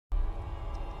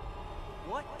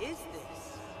What is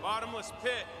this? Bottomless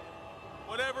pit.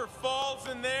 Whatever falls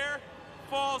in there,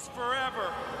 falls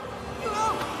forever.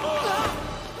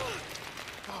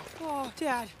 Oh,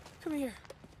 Dad, come here.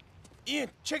 Ian,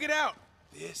 check it out.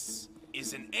 This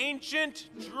is an ancient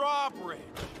drawbridge.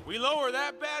 We lower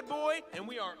that bad boy, and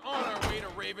we are on our way to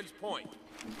Raven's Point.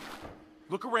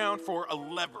 Look around for a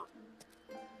lever.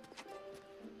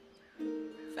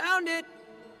 Found it,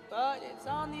 but it's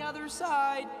on the other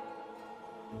side.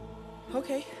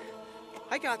 Okay,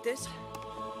 I got this.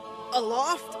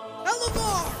 Aloft,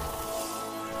 Elevar!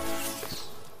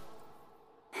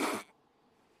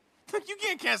 You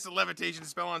can't cast a levitation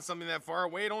spell on something that far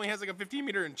away. It only has like a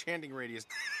 15-meter enchanting radius.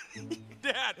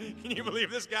 Dad, can you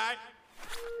believe this guy?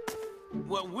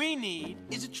 What we need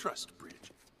is a trust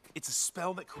bridge. It's a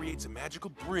spell that creates a magical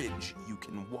bridge you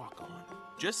can walk on.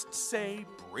 Just say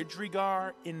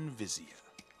Bridgeregar Invisia.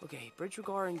 Okay,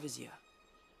 Bridgeregar Invisia.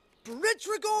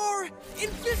 Bridgeregar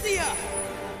Invisia!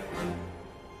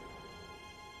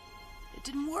 It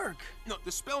didn't work. No,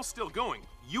 the spell's still going.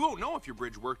 You won't know if your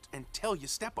bridge worked until you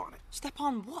step on it. Step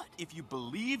on what? If you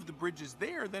believe the bridge is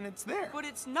there, then it's there. But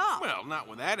it's not. Well, not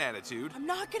with that attitude. I'm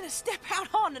not gonna step out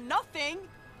onto nothing.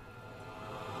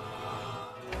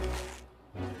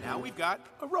 Now we've got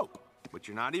a rope, but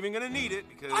you're not even gonna need it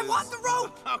because... I want the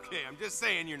rope! Okay, I'm just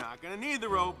saying you're not gonna need the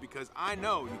rope because I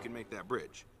know you can make that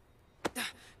bridge.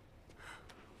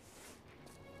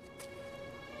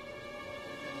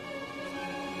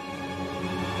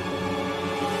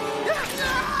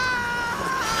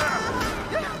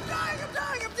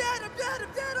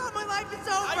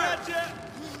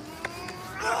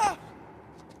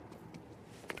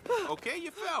 Okay,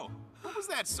 you fell. What was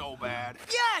that so bad?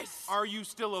 Yes! Are you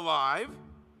still alive?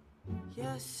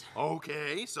 Yes.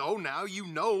 Okay, so now you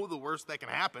know the worst that can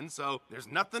happen, so there's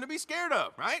nothing to be scared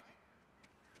of, right?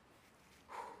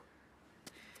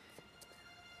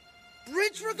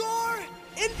 Bridgeregar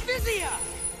Invisia!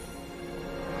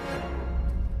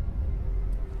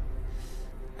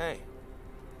 Hey,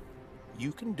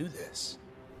 you can do this.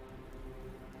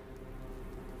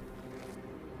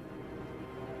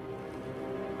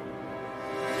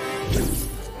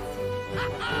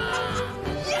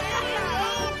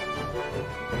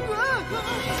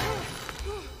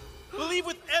 Believe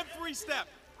with every step.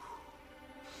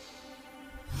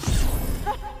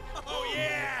 Oh,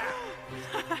 yeah!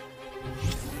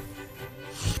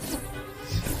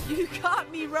 You got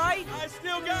me, right? I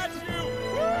still got you!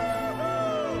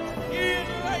 Woo-hoo! Ian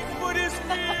Lightfoot is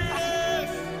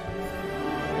fearless!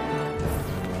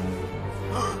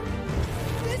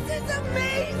 This is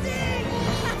amazing!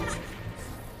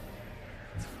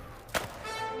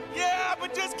 Yeah,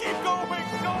 but just keep going.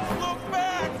 Don't look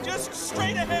back. Just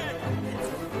straight ahead.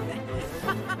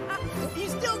 You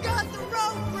still got the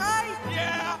rope, right?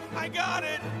 Yeah, I got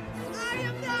it. I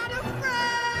am not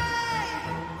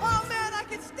afraid! Oh man, I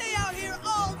can stay out here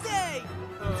all day!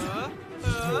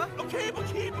 Okay, but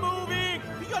keep moving.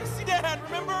 We gotta see Dad,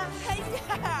 remember? Hey,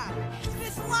 Dad!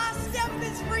 This last step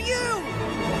is for you!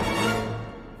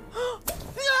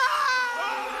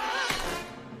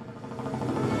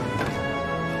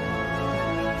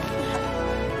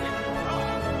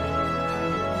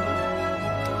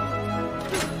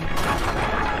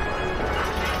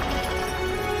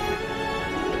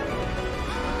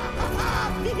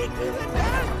 He did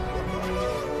that!